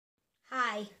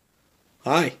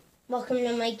Hi. Welcome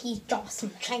to Mikey's awesome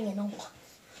channel.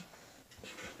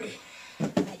 As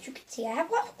you can see, I have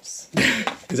waffles.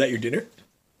 Is that your dinner?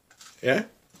 Yeah?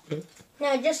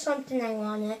 No, just something I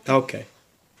wanted. Okay.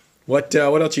 What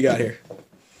else you got here?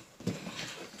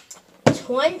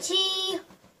 2019,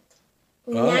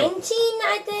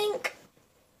 I think.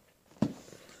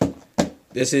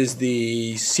 This is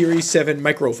the Series 7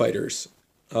 Microfighters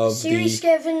of Series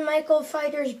 7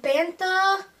 Microfighters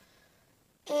Bantha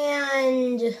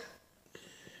and...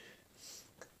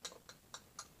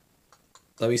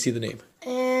 Let me see the name.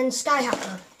 And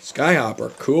Skyhopper.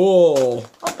 Skyhopper. Cool.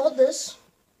 I'll hold this.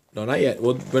 No, not yet.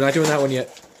 We're not doing that one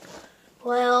yet.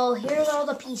 Well, here's all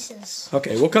the pieces.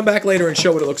 Okay, we'll come back later and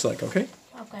show what it looks like, okay?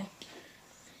 Okay.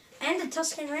 And the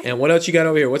Tuscan Ranger. And what else you got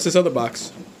over here? What's this other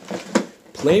box?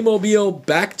 Playmobil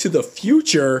Back to the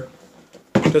Future.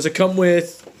 Does it come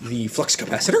with the flux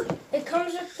capacitor? It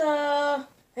comes with the...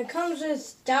 It comes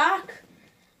with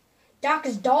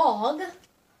Doc's dog,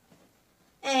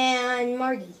 and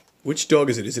Marty. Which dog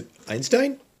is it? Is it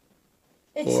Einstein?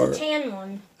 It's Or- the tan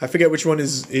one. I forget which one it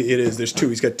is. There's two.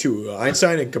 He's got two.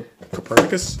 Einstein and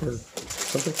Copernicus or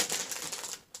something.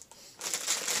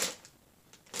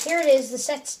 Here it is. The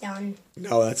set's done.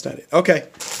 No, that's not it. Okay.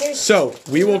 Here's So,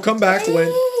 we will come back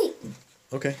when... Wait!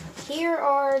 Okay. Here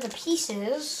are the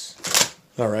pieces.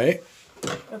 All right.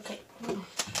 Okay.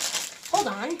 Hold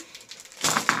on.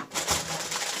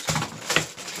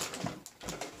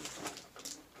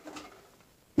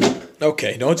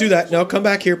 Okay, don't do that. No, come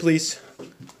back here, please.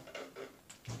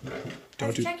 I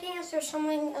was checking if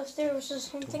there was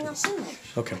something else in there.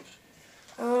 Okay.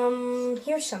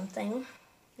 Here's something.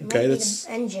 It Okay, might be that's...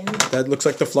 the engine. That looks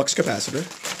like the flux capacitor.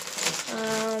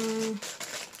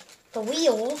 The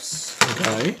wheels.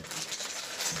 Okay.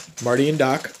 Marty and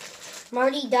Doc.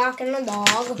 Marty, Doc, and the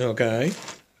dog. Okay.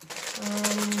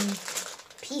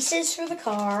 Pieces for the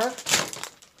car.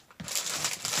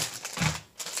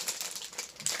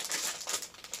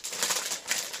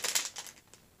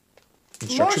 More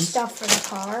Instructions? stuff for the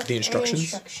car. The instructions?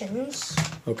 And instructions.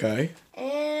 Okay.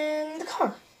 And the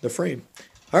car. The frame.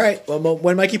 All right. Well,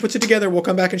 when Mikey puts it together, we'll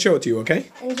come back and show it to you, okay?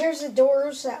 And here's the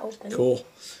doors that open. Cool.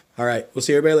 All right. We'll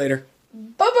see everybody later.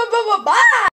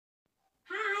 Bye.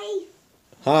 Hi.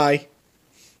 Hi.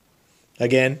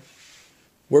 Again.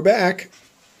 We're back.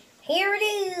 Here it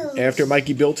is. After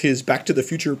Mikey built his Back to the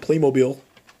Future Playmobil.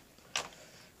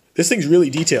 This thing's really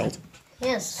detailed.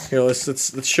 Yes. Here,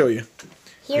 let's show you.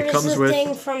 Here It is comes the with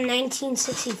thing from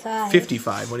 1965.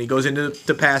 55 when he goes into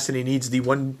the past and he needs the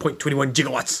 1.21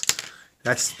 gigawatts.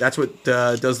 That's what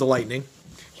does the lightning.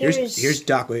 Here's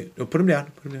Doc. Wait, no, put him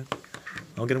down. Put him down.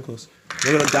 I'll get him close.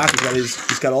 Look at Doc.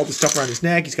 He's got all the stuff around his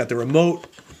neck. He's got the remote.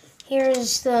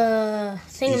 Here's the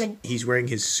thing. He's wearing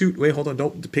his suit. Wait, hold on.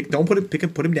 Don't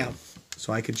put him down.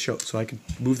 So I can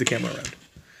move the camera around.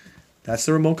 That's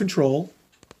the remote control.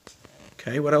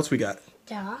 Okay, what else we got?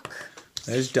 Doc.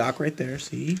 There's Doc right there.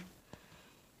 See,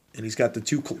 and he's got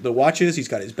the watches. He's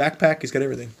got his backpack. He's got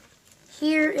everything.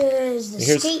 Here is the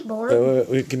skateboard.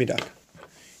 Wait, give me Doc.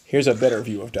 Here's a better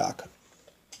view of Doc.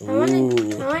 I want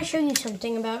to show you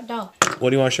something about Doc. What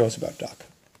do you want to show us about Doc?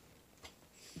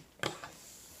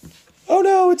 Oh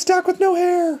no, it's Doc with no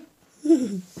hair.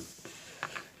 And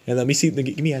let me see.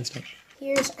 Give me Einstein.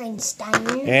 Here's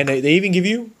Einstein. And they even give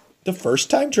you the first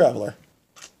time traveler.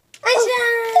 Einstein!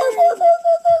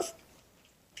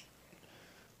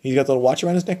 He's got the little watch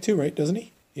around his neck too, right? Doesn't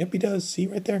he? Yep, he does. See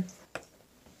right there.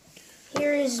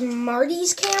 Here is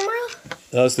Marty's camera.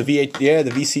 That's the V8. Yeah, the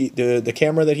VC. The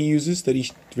camera that he uses that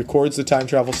he records the time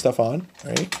travel stuff on.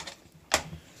 Right.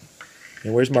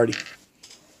 And where's Marty?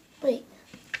 Wait.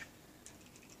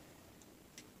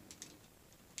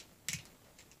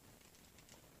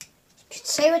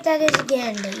 Say what that is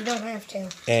again, but you don't have to.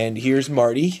 And here's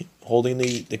Marty holding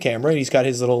the camera. He's got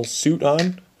his little suit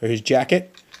on, or his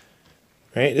jacket.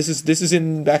 Right? This is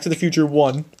in Back to the Future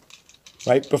 1.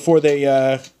 Right? Before they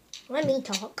Let me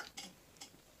talk.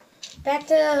 Back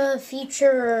to the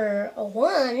Future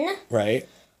 1. Right.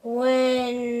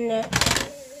 When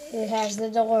it has the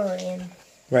DeLorean.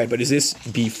 Right, but is this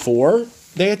before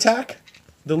they attack?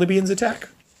 The Libyans attack?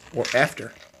 Or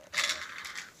after?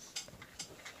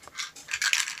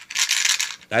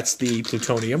 That's the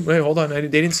plutonium. Wait, hold on. They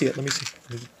didn't see it. Let me see.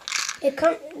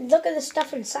 Look at the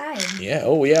stuff inside. Yeah.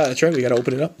 Oh, yeah. That's right. We got to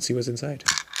open it up and see what's inside.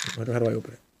 How do I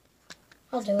open it?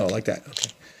 I'll do it. Oh, like that. Okay.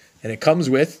 And it comes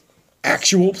with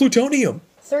actual plutonium.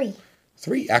 3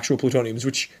 actual plutoniums,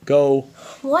 which go...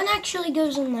 One actually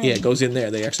goes in there. Yeah, it goes in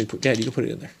there. They actually put... Dad, you can put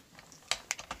it in there.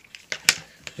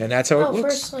 And that's how it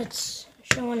looks. First let's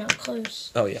show one up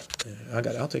close. Oh, yeah. I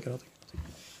got it. I'll take it.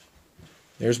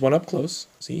 There's one up close.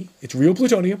 See? It's real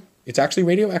plutonium. It's actually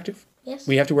radioactive. Yes.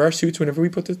 We have to wear our suits whenever we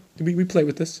we play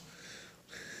with this.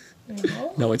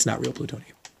 No. No, it's not real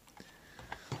plutonium.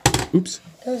 Oops.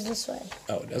 It goes this way.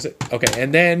 Oh, does it? Okay,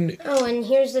 and then... Oh, and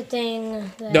here's the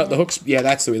thing. No, the hook's... Yeah,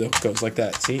 that's the way the hook goes, like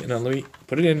that. See? And then let me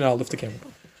put it in and I'll lift the camera.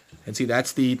 And see,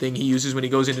 that's the thing he uses when he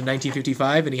goes into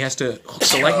 1955 and he has to hook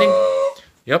the lightning.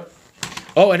 Yep.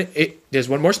 Oh, and there's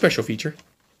one more special feature.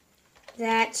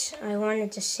 That I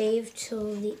wanted to save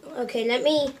till the... Okay, let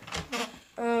me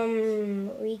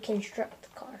reconstruct the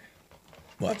car.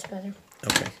 What? That's better.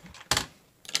 Okay.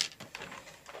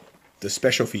 The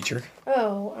special feature.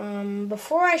 Oh,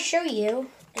 before I show you,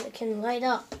 it can light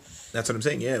up. That's what I'm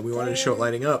saying. Yeah, we wanted to show it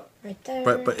lighting up. Right there.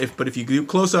 But if you do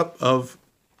close up of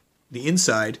the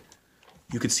inside,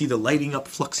 you could see the lighting up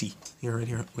fluxy. Here, right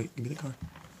here. Wait, give me the car.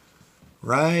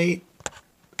 Right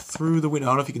through the window. I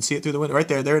don't know if you can see it through the window. Right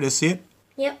there. There it is. See it?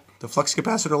 Yep. The flux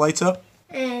capacitor lights up.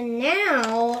 And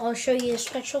now I'll show you a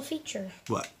special feature.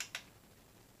 What?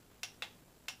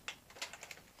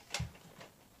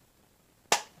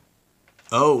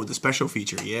 Oh, the special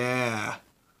feature. Yeah.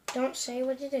 Don't say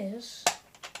what it is.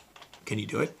 Can you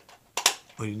do it?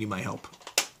 Or do you need my help?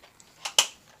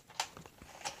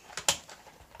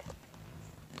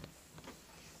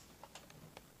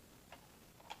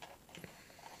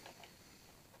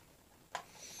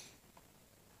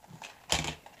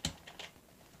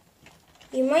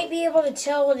 You might be able to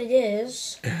tell what it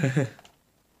is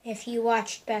if you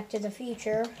watched Back to the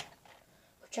Future,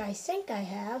 which I think I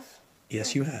have.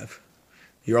 Yes, you have.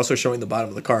 You're also showing the bottom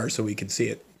of the car so we can see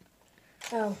it.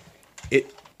 Oh.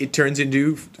 It turns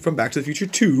into from Back to the Future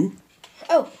 2.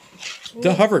 Oh.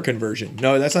 The hover conversion.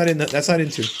 No, that's not in. That's not in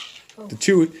 2. Oh. The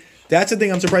 2. That's the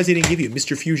thing I'm surprised they didn't give you.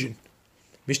 Mr. Fusion.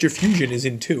 Mr. Fusion is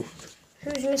in 2.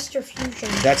 Who's Mr. Fusion?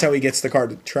 That's how he gets the car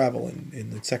to travel in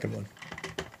the second one.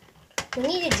 We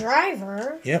need a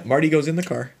driver. Yeah, Marty goes in the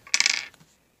car.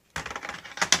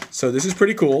 So this is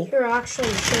pretty cool. Here, I'll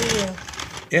actually show you.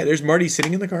 Yeah, there's Marty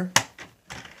sitting in the car.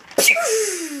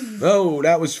 Oh,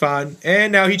 that was fun.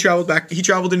 And now he traveled back. He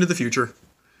traveled into the future.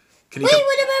 Can he Wait,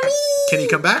 what about me? Can he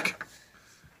come back?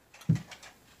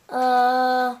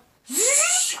 Oh,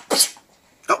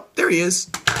 there he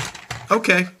is.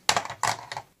 Okay.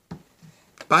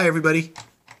 Bye, everybody.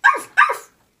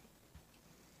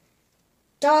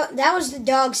 Dog. That was the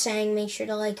dog saying, make sure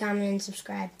to like, comment, and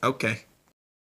subscribe. Okay.